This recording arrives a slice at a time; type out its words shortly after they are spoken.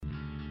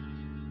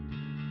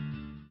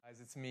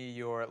It's me,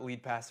 your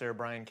lead pastor,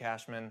 Brian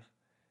Cashman.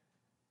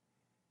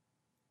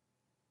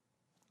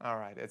 All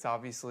right, it's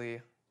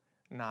obviously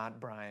not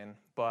Brian,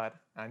 but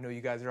I know you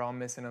guys are all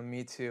missing him.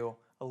 Me too.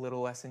 A little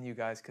less than you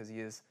guys because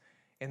he is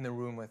in the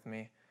room with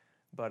me.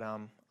 But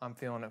I'm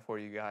feeling it for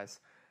you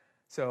guys.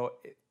 So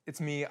it's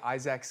me,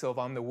 Isaac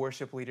Silva. I'm the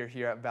worship leader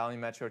here at Valley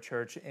Metro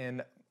Church.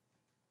 And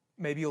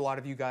maybe a lot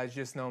of you guys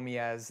just know me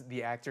as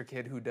the actor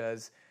kid who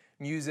does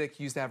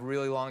music. Used to have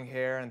really long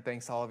hair, and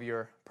thanks to all of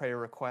your prayer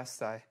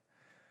requests, I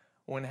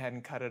went ahead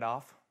and cut it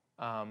off.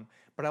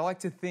 But I like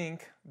to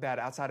think that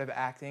outside of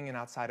acting and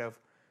outside of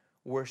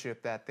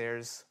worship that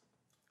there's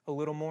a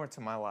little more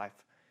to my life.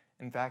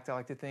 In fact, I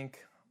like to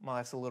think my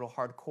life's a little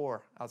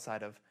hardcore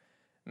outside of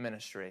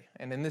ministry.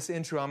 And in this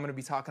intro, I'm going to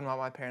be talking about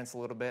my parents a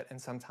little bit,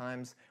 and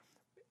sometimes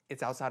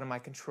it's outside of my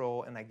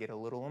control and I get a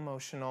little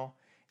emotional.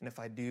 And if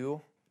I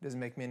do, it doesn't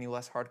make me any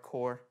less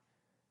hardcore.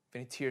 If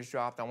any tears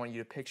dropped, I want you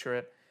to picture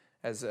it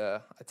as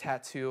a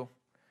tattoo.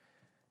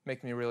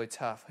 Make me really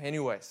tough.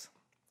 Anyways,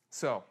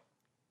 so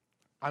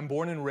I'm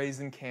born and raised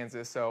in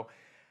Kansas, so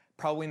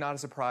probably not a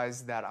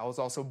surprise that I was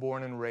also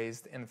born and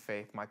raised in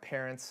faith. My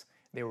parents,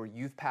 they were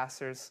youth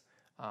pastors.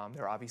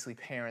 They were obviously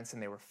parents,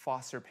 and they were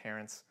foster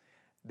parents.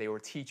 They were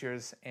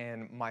teachers,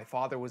 and my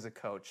father was a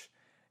coach.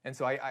 And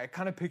so I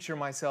kind of picture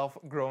myself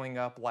growing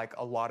up like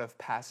a lot of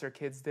pastor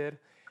kids did.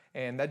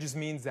 And that just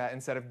means that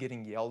instead of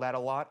getting yelled at a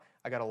lot,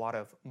 I got a lot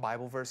of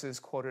Bible verses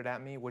quoted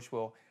at me, which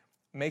will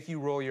make you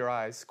roll your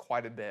eyes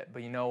quite a bit.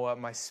 But you know what?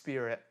 My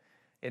spirit,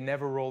 it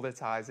never rolled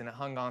its eyes, and it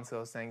hung on to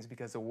those things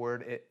because the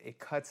word, it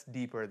cuts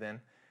deeper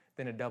than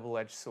a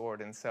double-edged sword.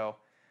 And so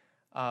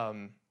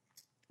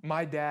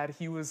my dad,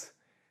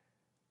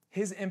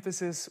 his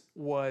emphasis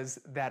was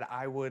that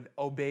I would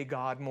obey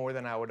God more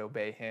than I would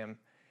obey him.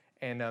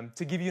 And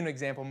to give you an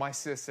example, my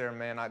sister,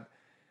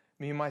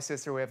 me and my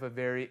sister, we have a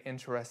very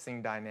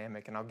interesting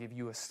dynamic, and I'll give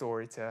you a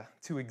story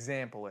to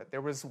example it. There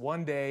was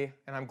one day,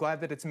 and I'm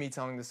glad that it's me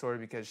telling the story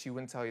because she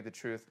wouldn't tell you the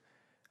truth.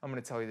 I'm going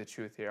to tell you the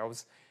truth here. I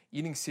was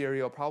eating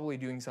cereal, probably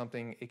doing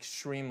something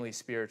extremely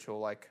spiritual,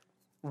 like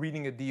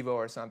reading a Devo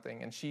or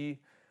something, and she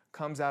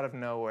comes out of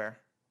nowhere.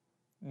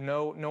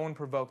 No one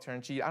provoked her,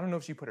 and I don't know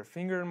if she put her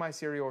finger in my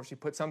cereal or if she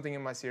put something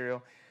in my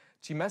cereal.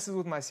 She messes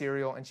with my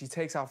cereal, and she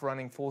takes off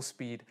running full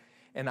speed.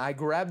 And I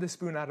grab the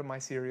spoon out of my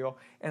cereal,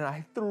 and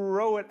I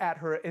throw it at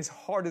her as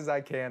hard as I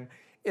can.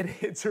 It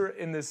hits her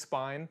in the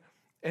spine,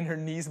 and her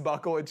knees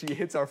buckle, and she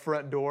hits our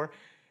front door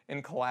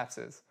and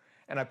collapses.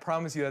 And I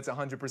promise you that's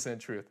 100%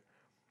 truth.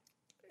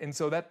 And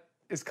so that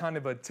is kind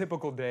of a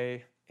typical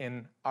day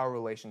in our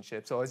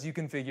relationship. So as you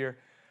can figure,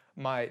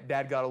 my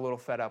dad got a little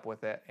fed up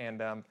with it,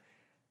 and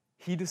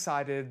he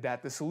decided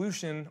that the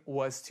solution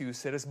was to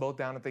sit us both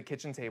down at the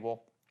kitchen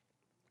table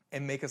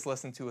and make us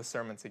listen to a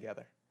sermon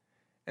together.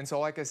 And so,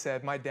 like I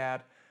said, my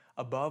dad,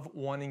 above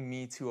wanting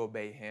me to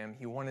obey him,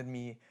 he wanted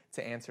me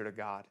to answer to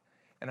God.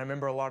 And I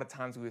remember a lot of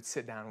times we would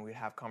sit down and we'd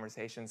have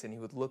conversations, and he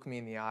would look me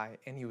in the eye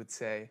and he would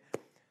say,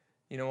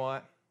 you know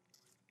what?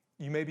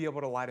 You may be able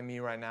to lie to me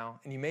right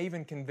now, and you may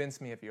even convince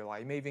me of your lie.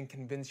 You may even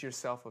convince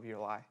yourself of your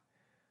lie,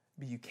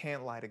 but you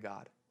can't lie to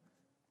God.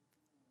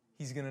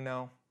 He's going to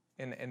know,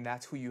 and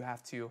that's who you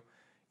have to,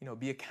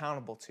 be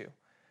accountable to.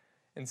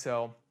 And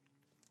so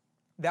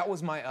that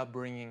was my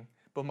upbringing.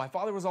 But my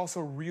father was also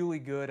really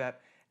good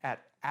at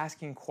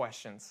asking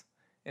questions.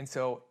 And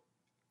so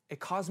it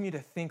caused me to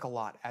think a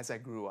lot as I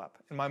grew up.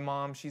 And my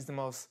mom, she's the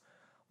most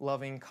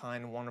loving,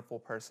 kind, wonderful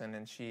person.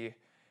 And she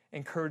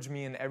encouraged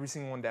me in every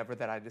single endeavor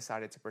that I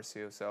decided to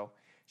pursue. So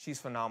she's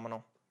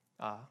phenomenal,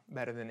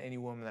 better than any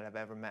woman that I've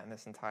ever met in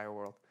this entire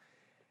world.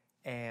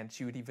 And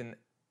she would even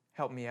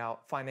help me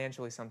out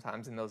financially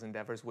sometimes in those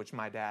endeavors, which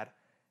my dad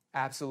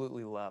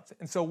absolutely loved.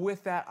 And so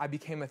with that, I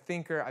became a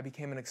thinker, I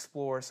became an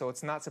explorer, so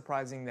it's not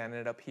surprising that I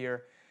ended up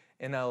here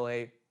in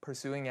LA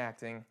pursuing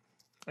acting.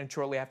 And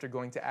shortly after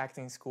going to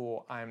acting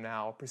school, I am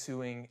now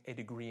pursuing a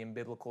degree in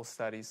biblical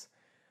studies.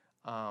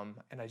 And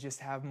I just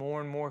have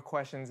more and more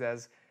questions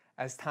as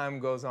time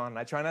goes on.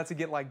 I try not to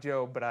get like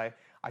Job, but I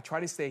try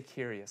to stay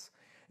curious.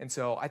 And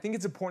so I think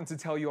it's important to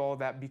tell you all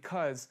that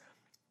because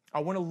I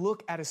want to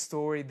look at a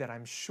story that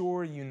I'm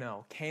sure you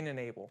know, Cain and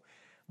Abel.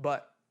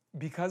 But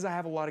because I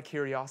have a lot of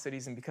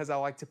curiosities and because I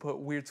like to put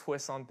weird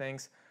twists on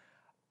things,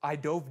 I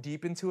dove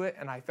deep into it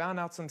and I found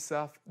out some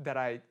stuff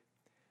that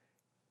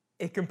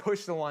it can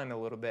push the line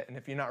a little bit. And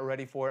if you're not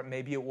ready for it,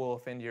 maybe it will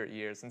offend your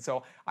ears. And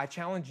so I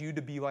challenge you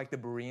to be like the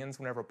Bereans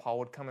whenever Paul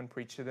would come and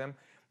preach to them.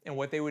 And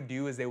what they would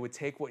do is they would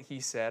take what he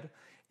said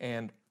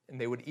and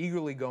they would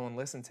eagerly go and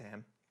listen to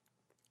him.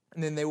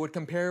 And then they would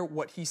compare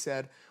what he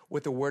said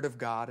with the word of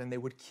God, and they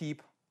would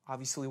keep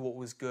obviously what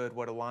was good,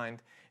 what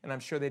aligned, and I'm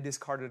sure they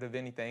discarded of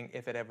anything,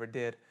 if it ever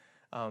did,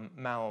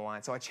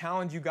 malaligned. So I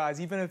challenge you guys,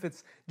 even if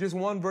it's just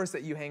one verse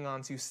that you hang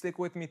on to, stick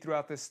with me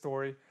throughout this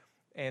story,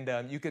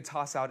 and you could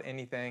toss out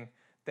anything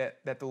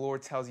that the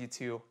Lord tells you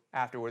to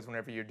afterwards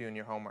whenever you're doing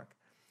your homework.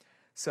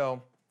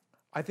 So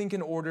I think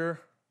in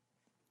order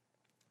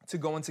to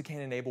go into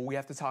Cain and Abel, we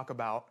have to talk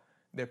about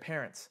their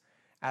parents,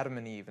 Adam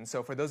and Eve. And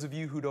so for those of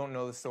you who don't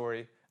know the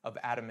story, of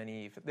Adam and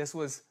Eve. This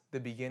was the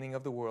beginning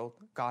of the world.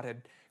 God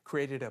had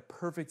created a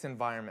perfect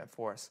environment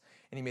for us.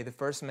 And he made the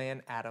first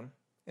man, Adam,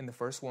 and the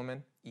first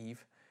woman,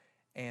 Eve,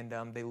 and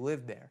they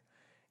lived there.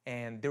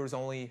 And there was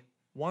only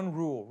one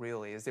rule,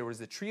 really, is there was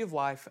the tree of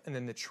life and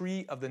then the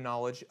tree of the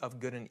knowledge of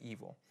good and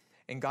evil.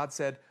 And God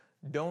said,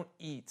 don't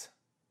eat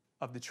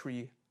of the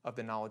tree of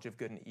the knowledge of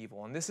good and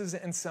evil. And this is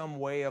in some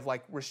way of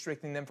like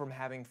restricting them from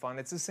having fun.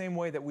 It's the same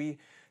way that we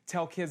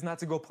tell kids not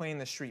to go play in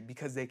the street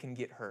because they can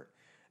get hurt.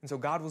 And so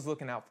God was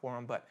looking out for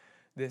them, but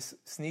this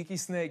sneaky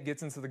snake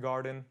gets into the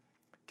garden,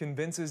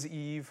 convinces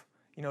Eve,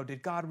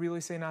 did God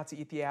really say not to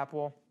eat the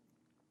apple?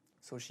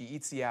 So she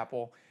eats the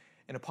apple,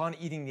 and upon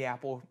eating the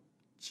apple,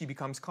 she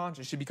becomes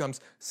conscious. She becomes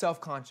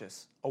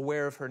self-conscious,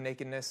 aware of her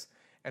nakedness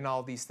and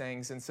all these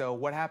things. And so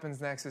what happens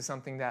next is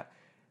something that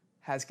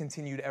has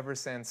continued ever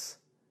since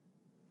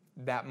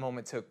that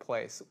moment took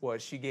place,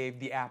 was she gave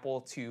the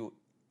apple to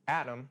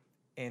Adam,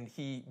 and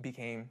he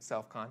became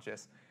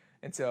self-conscious.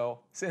 And so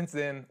since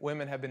then,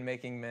 women have been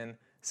making men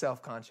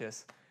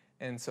self-conscious,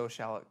 and so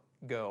shall it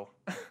go.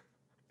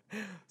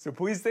 So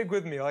please stick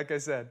with me. Like I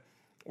said,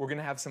 we're going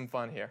to have some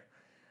fun here.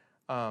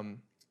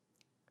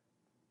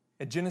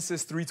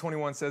 Genesis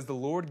 3:21 says, the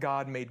Lord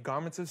God made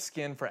garments of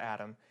skin for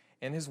Adam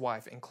and his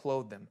wife and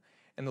clothed them.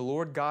 And the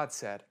Lord God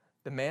said,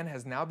 the man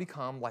has now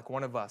become like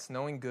one of us,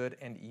 knowing good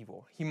and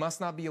evil. He must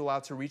not be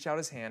allowed to reach out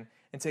his hand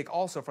and take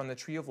also from the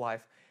tree of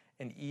life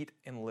and eat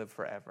and live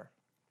forever.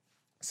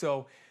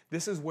 So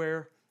this is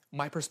where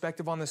my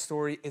perspective on this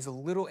story is a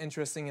little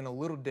interesting and a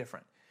little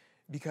different.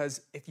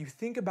 Because if you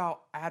think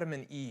about Adam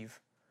and Eve,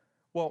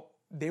 well,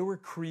 they were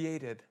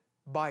created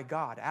by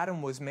God.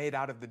 Adam was made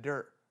out of the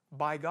dirt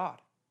by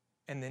God,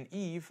 and then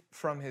Eve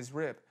from his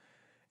rib.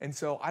 And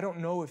so I don't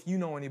know if you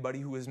know anybody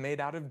who was made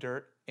out of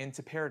dirt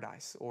into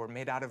paradise or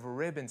made out of a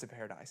rib into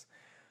paradise.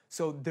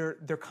 So they're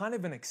kind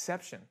of an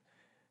exception.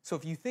 So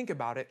if you think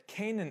about it,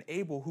 Cain and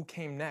Abel, who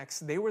came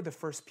next, they were the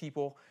first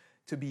people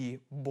to be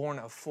born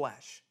of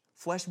flesh.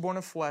 Flesh born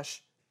of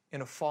flesh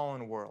in a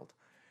fallen world.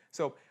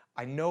 So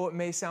I know it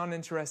may sound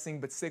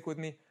interesting, but stick with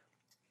me.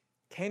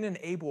 Cain and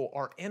Abel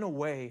are in a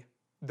way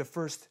the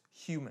first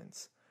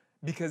humans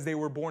because they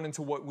were born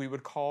into what we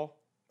would call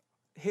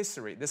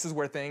history. This is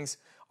where things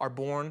are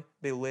born,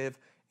 they live,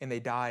 and they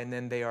die, and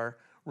then they are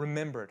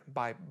remembered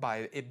by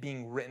it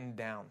being written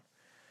down.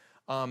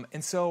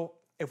 And so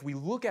if we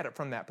look at it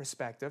from that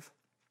perspective,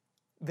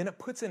 then it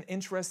puts an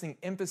interesting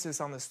emphasis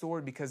on the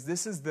story because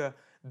this is the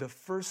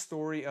first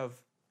story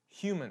of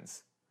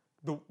humans,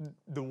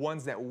 the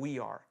ones that we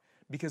are,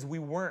 because we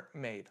weren't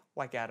made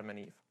like Adam and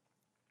Eve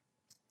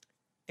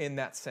in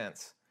that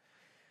sense.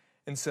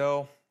 And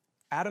so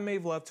Adam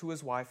made love to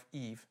his wife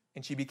Eve,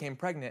 and she became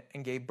pregnant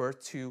and gave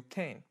birth to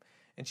Cain.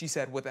 And she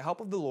said, with the help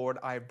of the Lord,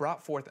 I have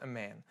brought forth a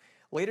man.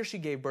 Later she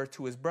gave birth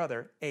to his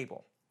brother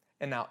Abel.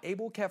 And now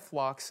Abel kept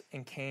flocks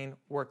and Cain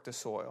worked the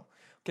soil.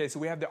 Okay, so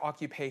we have the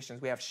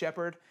occupations. We have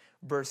shepherd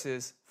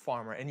versus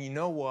farmer. And you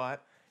know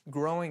what?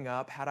 Growing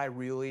up, had I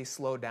really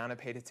slowed down and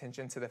paid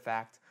attention to the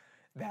fact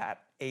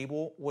that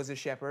Abel was a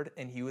shepherd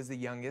and he was the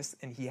youngest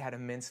and he had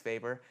immense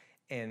favor,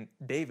 and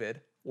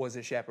David was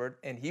a shepherd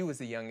and he was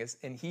the youngest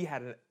and he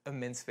had an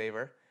immense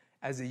favor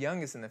as the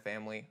youngest in the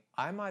family,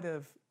 I might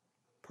have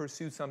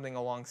pursued something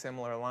along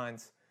similar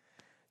lines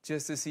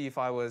just to see if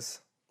I was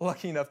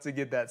lucky enough to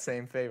get that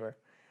same favor.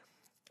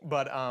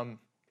 But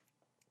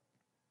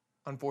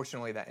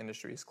unfortunately, that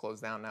industry is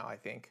closed down now, I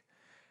think.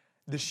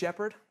 The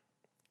shepherd,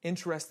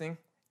 interesting,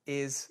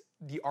 is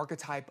the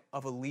archetype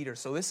of a leader.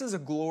 So this is a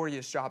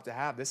glorious job to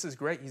have. This is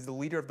great. He's the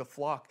leader of the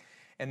flock.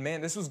 And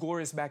man, this was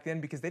glorious back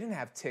then because they didn't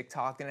have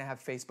TikTok, they didn't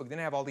have Facebook, they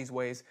didn't have all these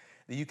ways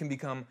that you can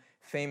become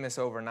famous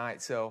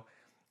overnight. So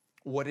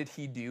what did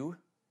he do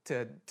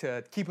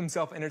to keep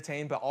himself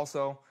entertained, but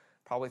also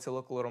probably to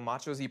look a little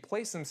macho? He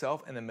placed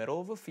himself in the middle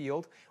of a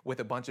field with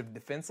a bunch of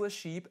defenseless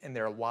sheep, and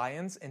there are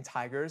lions and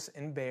tigers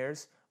and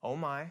bears. Oh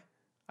my,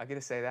 I get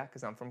to say that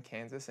because I'm from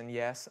Kansas, and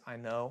yes, I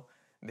know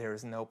there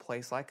is no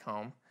place like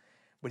home.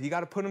 But he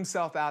got to put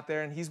himself out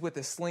there, and he's with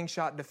a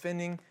slingshot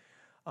defending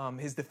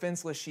his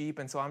defenseless sheep,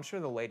 and so I'm sure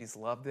the ladies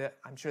loved it.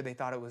 I'm sure they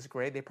thought it was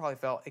great. They probably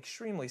felt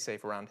extremely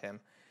safe around him.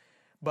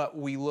 But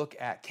we look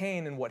at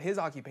Cain and what his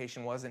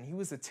occupation was, and he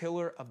was the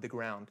tiller of the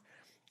ground.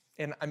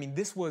 And I mean,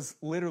 this was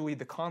literally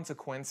the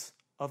consequence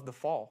of the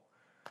fall.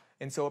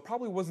 And so it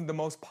probably wasn't the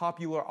most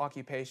popular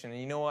occupation. And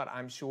you know what?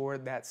 I'm sure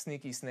that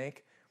sneaky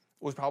snake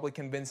was probably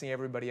convincing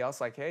everybody else,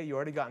 like, hey, you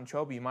already got in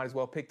trouble. You might as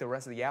well pick the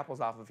rest of the apples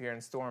off of here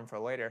and store them for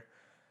later.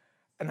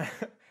 And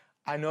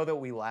I know that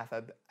we laugh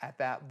at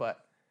that,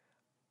 but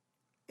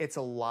it's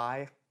a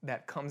lie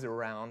that comes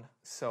around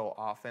so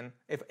often.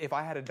 If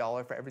I had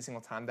 $1 for every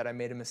single time that I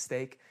made a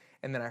mistake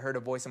and then I heard a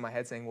voice in my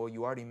head saying, well,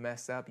 you already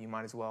messed up, you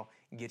might as well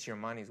get your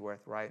money's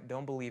worth, right?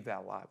 Don't believe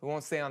that lie. We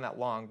won't stay on that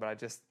long, but I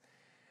just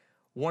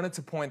wanted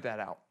to point that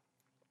out.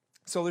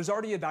 So there's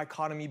already a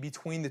dichotomy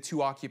between the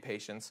two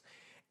occupations.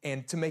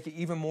 And to make it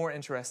even more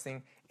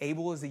interesting,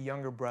 Abel is the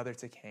younger brother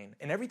to Cain.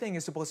 And everything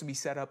is supposed to be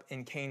set up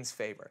in Cain's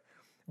favor.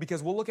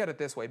 Because we'll look at it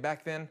this way.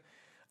 Back then,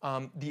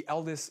 the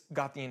eldest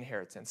got the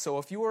inheritance. So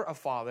if you were a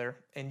father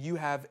and you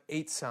have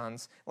 8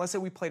 sons, let's say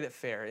we played it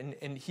fair,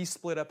 and he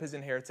split up his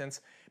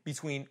inheritance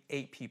between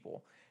 8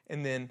 people,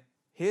 and then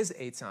his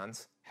 8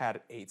 sons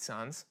had 8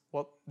 sons,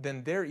 well,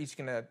 then they're each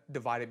going to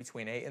divide it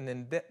between 8, and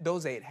then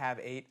those 8 have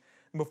 8.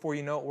 And before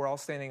you know it, we're all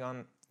standing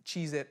on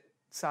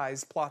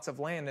Cheez-It-sized plots of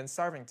land and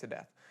starving to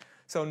death.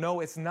 So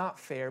no, it's not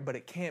fair, but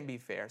it can't be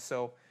fair.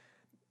 So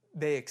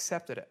they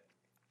accepted it.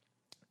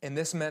 And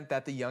this meant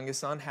that the youngest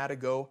son had to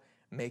go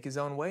make his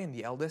own way, and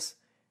the eldest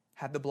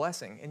had the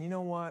blessing. And you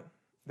know what?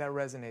 That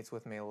resonates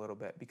with me a little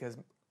bit, because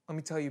let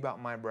me tell you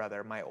about my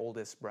brother, my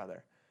oldest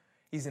brother.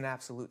 He's an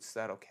absolute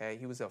stud, okay?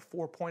 He was a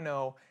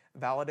 4.0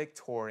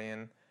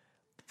 valedictorian,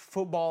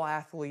 football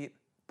athlete,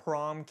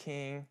 prom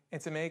king, and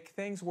to make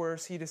things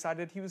worse, he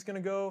decided he was going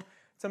to go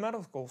to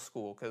medical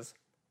school because,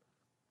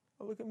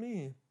 oh, look at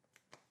me.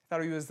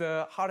 Thought he was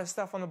the hottest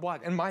stuff on the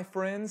block. And my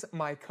friends,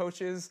 my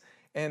coaches,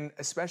 and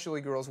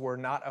especially girls were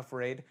not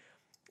afraid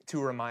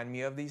to remind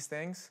me of these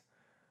things,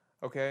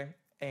 okay?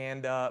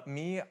 And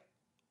me,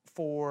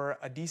 for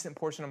a decent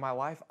portion of my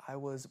life, I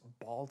was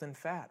bald and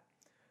fat.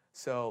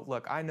 So,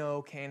 look, I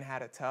know Cain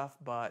had it tough,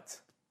 but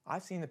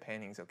I've seen the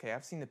paintings, okay?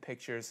 I've seen the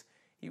pictures.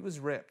 He was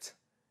ripped,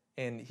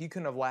 and he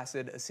couldn't have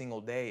lasted a single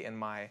day in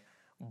my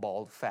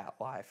bald, fat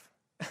life.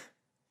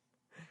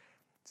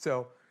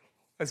 So,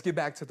 let's get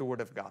back to the Word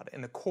of God.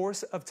 In the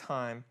course of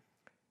time,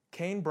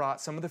 Cain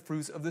brought some of the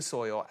fruits of the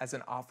soil as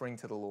an offering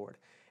to the Lord,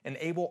 and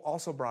Abel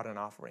also brought an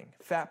offering,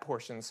 fat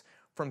portions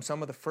from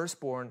some of the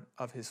firstborn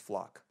of his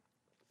flock.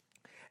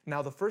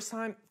 Now, the first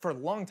time, for a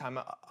long time,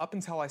 up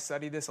until I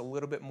studied this a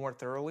little bit more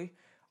thoroughly,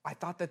 I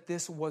thought that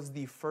this was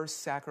the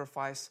first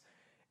sacrifice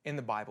in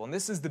the Bible. And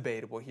this is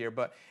debatable here,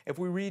 but if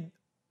we read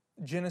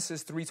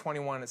Genesis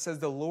 3:21, it says,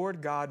 "The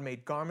Lord God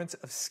made garments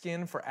of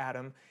skin for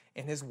Adam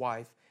and his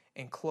wife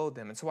and clothed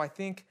them." And so I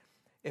think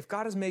if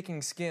God is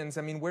making skins,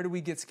 I mean, where do we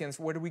get skins?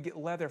 Where do we get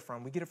leather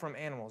from? We get it from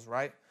animals,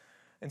 right?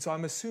 And so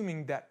I'm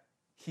assuming that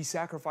he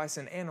sacrificed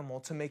an animal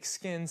to make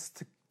skins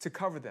to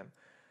cover them.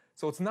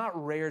 So it's not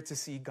rare to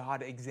see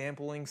God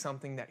exempling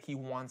something that he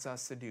wants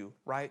us to do,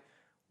 right?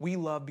 We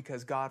love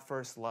because God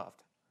first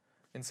loved.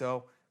 And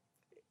so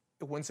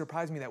it wouldn't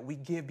surprise me that we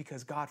give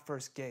because God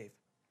first gave.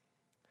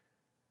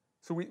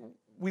 So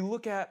we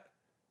look at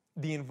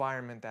the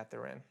environment that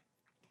they're in.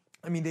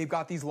 I mean, they've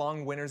got these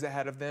long winters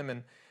ahead of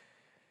them,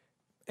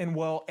 and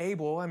well,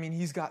 Abel, I mean,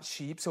 he's got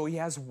sheep, so he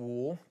has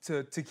wool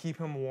to keep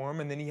him warm,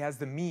 and then he has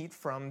the meat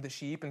from the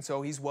sheep, and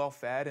so he's well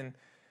fed, and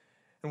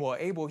well,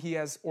 Abel,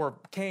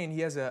 Cain,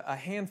 he has a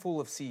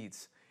handful of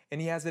seeds, and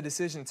he has a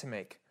decision to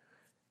make.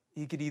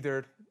 He could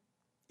either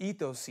eat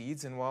those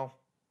seeds, and well,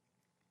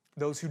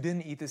 those who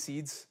didn't eat the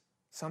seeds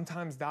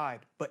sometimes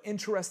died. But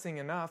interesting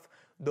enough,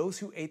 those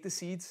who ate the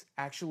seeds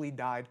actually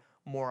died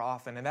more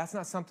often. And that's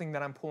not something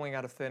that I'm pulling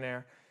out of thin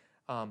air.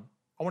 I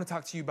want to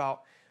talk to you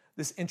about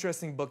this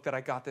interesting book that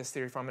I got this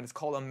theory from, and it's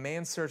called A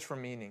Man's Search for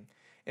Meaning.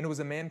 And it was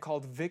a man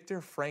called Viktor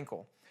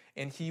Frankl,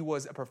 and he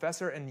was a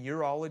professor in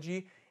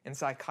neurology and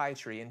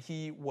psychiatry, and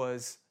he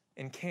was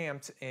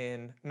encamped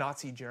in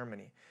Nazi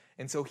Germany.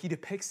 And so he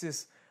depicts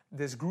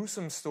this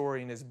gruesome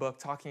story in his book,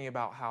 talking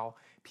about how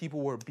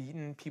people were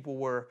beaten, people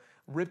were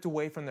ripped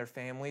away from their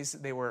families,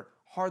 they were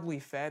hardly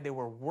fed, they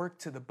were worked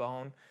to the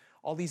bone,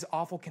 all these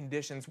awful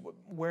conditions,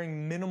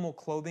 wearing minimal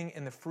clothing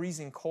in the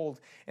freezing cold.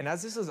 And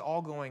as this is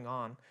all going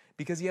on,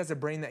 because he has a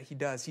brain that he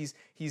does, he's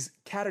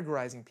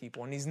categorizing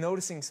people, and he's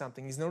noticing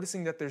something. He's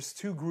noticing that there's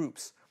 2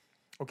 groups,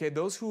 okay?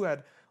 Those who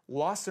had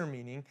lost their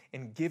meaning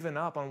and given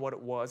up on what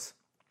it was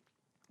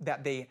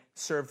that they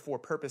served for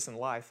purpose in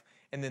life,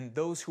 and then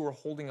those who were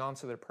holding on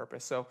to their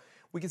purpose. So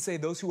we could say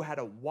those who had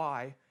a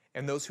why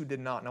and those who did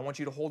not. And I want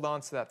you to hold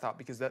on to that thought,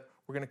 because we're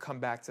going to come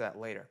back to that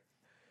later.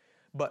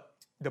 But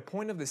the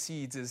point of the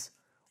seeds is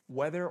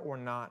whether or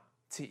not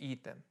to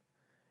eat them.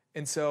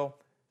 And so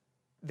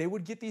they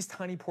would get these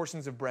tiny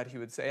portions of bread, he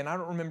would say, and I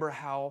don't remember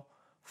how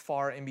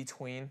far in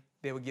between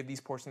they would give these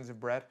portions of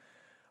bread,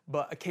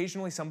 but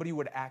occasionally somebody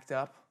would act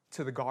up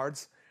to the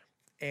guards,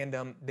 and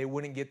they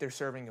wouldn't get their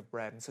serving of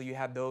bread. And so you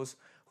had those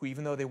who,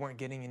 even though they weren't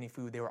getting any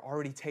food, they were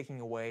already taking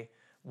away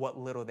what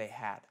little they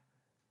had.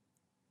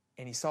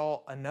 And he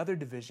saw another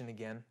division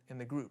again in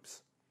the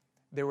groups.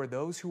 There were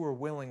those who were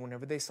willing,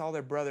 whenever they saw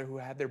their brother who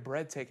had their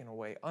bread taken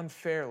away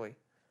unfairly,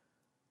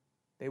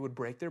 they would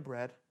break their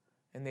bread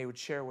and they would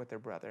share with their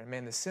brother. And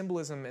man, the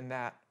symbolism in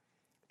that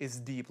is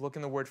deep. Look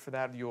in the word for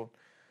that, you'll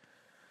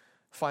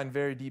find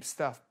very deep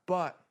stuff.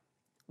 But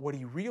what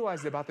he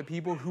realized about the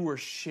people who were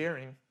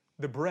sharing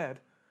the bread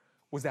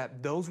was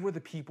that those were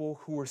the people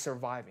who were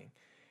surviving.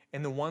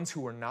 And the ones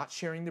who were not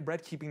sharing the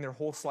bread, keeping their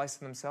whole slice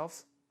to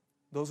themselves,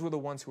 those were the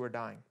ones who were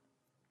dying.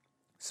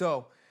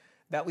 So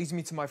that leads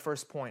me to my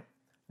first point.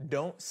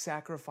 Don't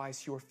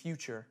sacrifice your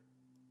future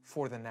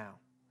for the now.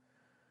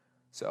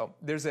 So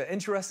there's an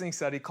interesting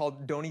study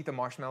called Don't Eat the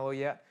Marshmallow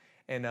Yet.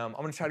 And I'm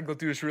going to try to go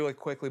through this really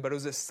quickly, but it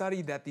was a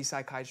study that these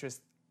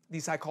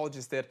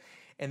psychologists did,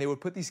 and they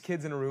would put these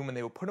kids in a room and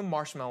they would put a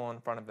marshmallow in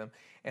front of them,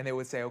 and they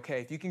would say,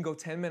 okay, if you can go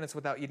 10 minutes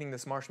without eating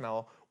this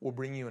marshmallow, we'll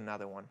bring you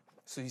another one.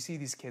 So you see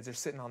these kids are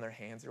sitting on their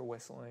hands, they're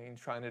whistling,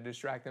 trying to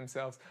distract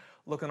themselves,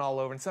 looking all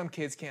over. And some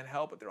kids can't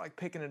help it. They're like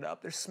picking it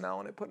up, they're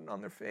smelling it, putting it on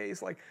their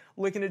face, like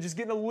licking it, just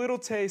getting a little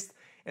taste.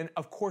 And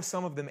of course,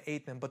 some of them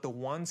ate them, but the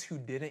ones who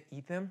didn't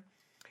eat them,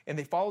 and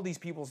they followed these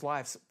people's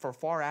lives for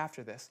far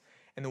after this.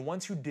 And the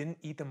ones who didn't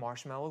eat the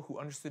marshmallow, who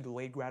understood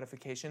delayed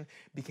gratification,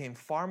 became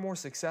far more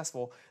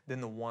successful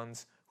than the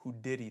ones who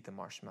did eat the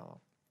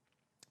marshmallow.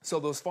 So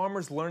those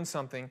farmers learned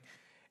something,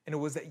 and it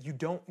was that you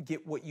don't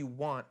get what you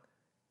want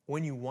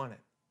when you want it.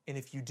 And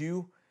if you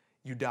do,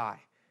 you die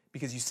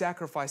because you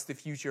sacrifice the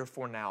future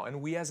for now.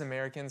 And we as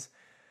Americans,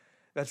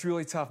 that's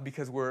really tough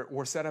because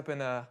we're set up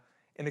in a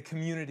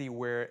community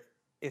where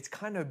it's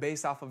kind of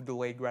based off of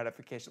delayed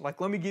gratification.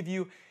 Like, let me give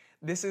you,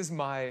 this is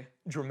my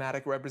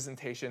dramatic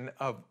representation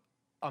of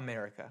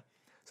America.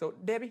 So,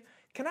 Debbie,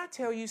 can I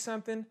tell you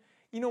something?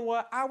 You know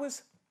what?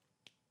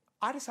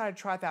 I decided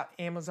to try out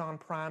Amazon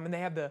Prime, and they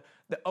have the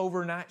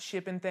overnight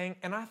shipping thing,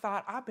 and I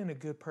thought, I've been a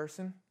good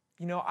person.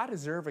 You know, I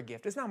deserve a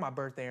gift. It's not my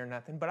birthday or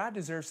nothing, but I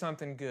deserve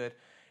something good.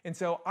 And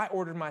so I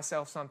ordered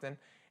myself something,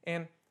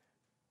 and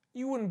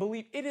you wouldn't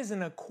believe, it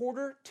isn't a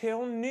quarter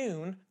till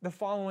noon the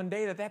following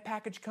day that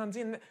package comes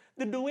in.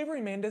 The delivery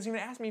man doesn't even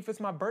ask me if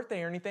it's my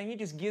birthday or anything. He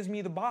just gives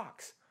me the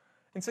box.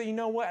 And so you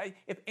know what?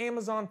 If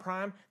Amazon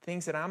Prime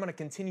thinks that I'm going to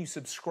continue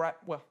subscribe,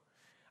 well,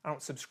 I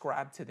don't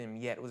subscribe to them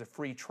yet. It was a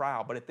free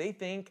trial. But if they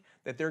think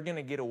that they're going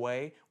to get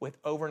away with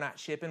overnight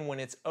shipping when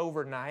it's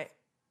overnight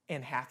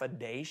and half a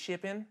day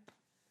shipping,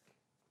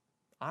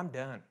 I'm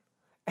done.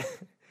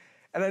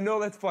 And I know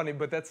that's funny,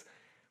 but that's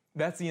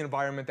the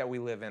environment that we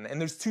live in. And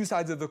there's two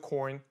sides of the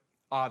coin,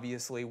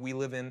 obviously. We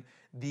live in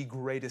the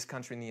greatest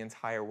country in the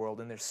entire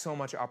world, and there's so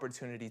much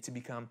opportunity to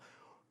become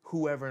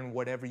whoever and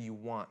whatever you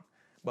want.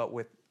 But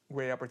with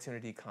great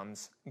opportunity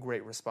comes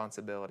great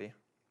responsibility,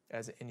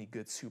 as any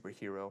good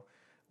superhero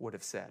would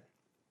have said.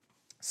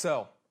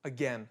 So,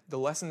 again, the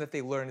lesson that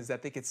they learned is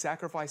that they could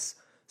sacrifice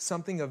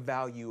something of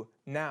value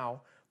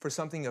now for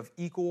something of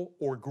equal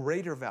or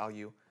greater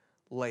value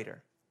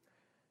later.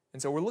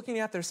 And so we're looking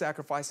at their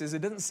sacrifices.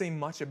 It doesn't say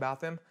much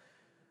about them.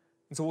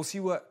 And so we'll see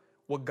what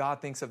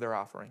God thinks of their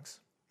offerings.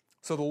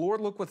 So the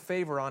Lord looked with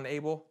favor on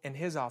Abel and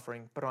his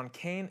offering, but on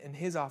Cain and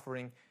his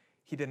offering,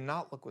 he did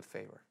not look with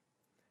favor.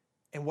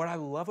 And what I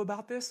love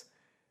about this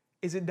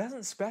is it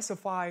doesn't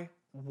specify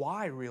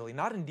why, really.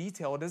 Not in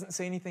detail. It doesn't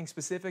say anything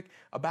specific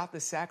about the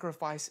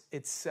sacrifice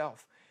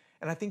itself.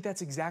 And I think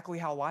that's exactly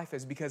how life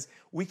is, because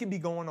we can be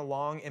going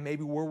along and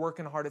maybe we're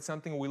working hard at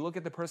something. We look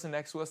at the person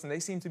next to us and they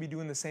seem to be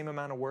doing the same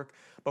amount of work,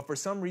 but for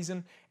some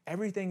reason,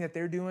 everything that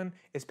they're doing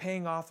is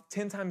paying off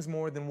 10 times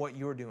more than what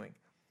you're doing.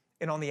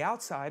 And on the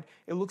outside,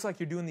 it looks like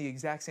you're doing the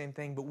exact same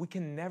thing, but we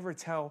can never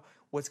tell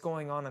what's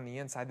going on the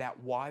inside, that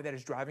why that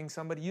is driving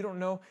somebody. You don't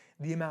know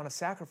the amount of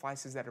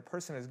sacrifices that a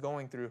person is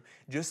going through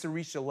just to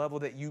reach the level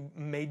that you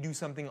may do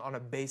something on a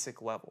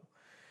basic level.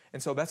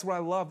 And so that's what I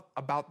love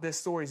about this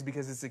story, is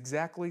because it's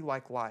exactly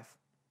like life.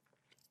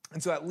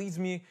 And so that leads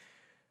me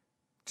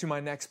to my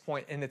next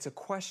point, and it's a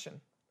question.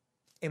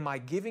 Am I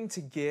giving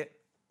to get,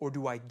 or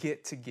do I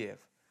get to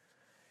give?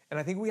 And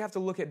I think we have to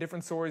look at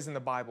different stories in the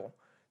Bible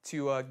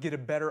to get a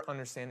better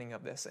understanding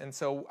of this. And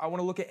so I want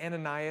to look at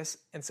Ananias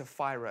and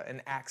Sapphira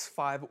in Acts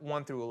 5,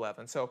 1 through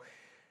 11. So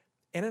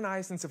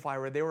Ananias and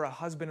Sapphira, they were a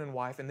husband and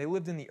wife, and they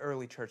lived in the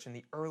early church. And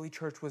the early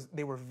church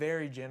they were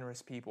very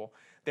generous people.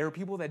 They were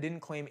people that didn't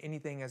claim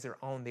anything as their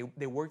own.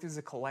 They worked as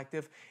a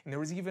collective, and there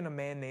was even a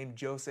man named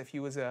Joseph. He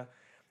was a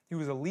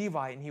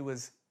Levite, and he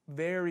was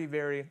very,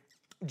 very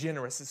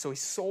generous. And so he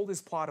sold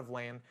his plot of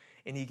land,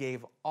 and he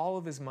gave all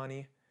of his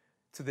money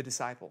to the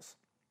disciples.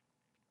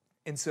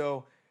 And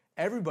so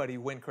everybody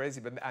went crazy,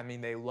 but I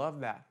mean, they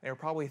loved that. They were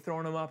probably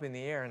throwing him up in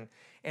the air, and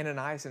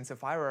Ananias and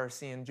Sapphira are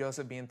seeing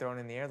Joseph being thrown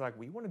in the air. They're like,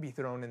 we want to be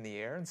thrown in the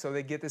air. And so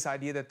they get this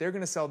idea that they're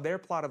going to sell their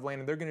plot of land,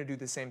 and they're going to do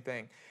the same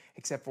thing,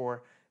 except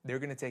for they're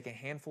going to take a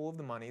handful of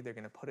the money, they're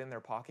going to put it in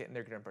their pocket, and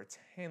they're going to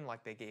pretend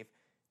like they gave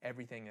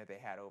everything that they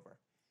had over.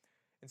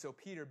 And so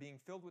Peter, being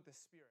filled with the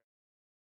Spirit,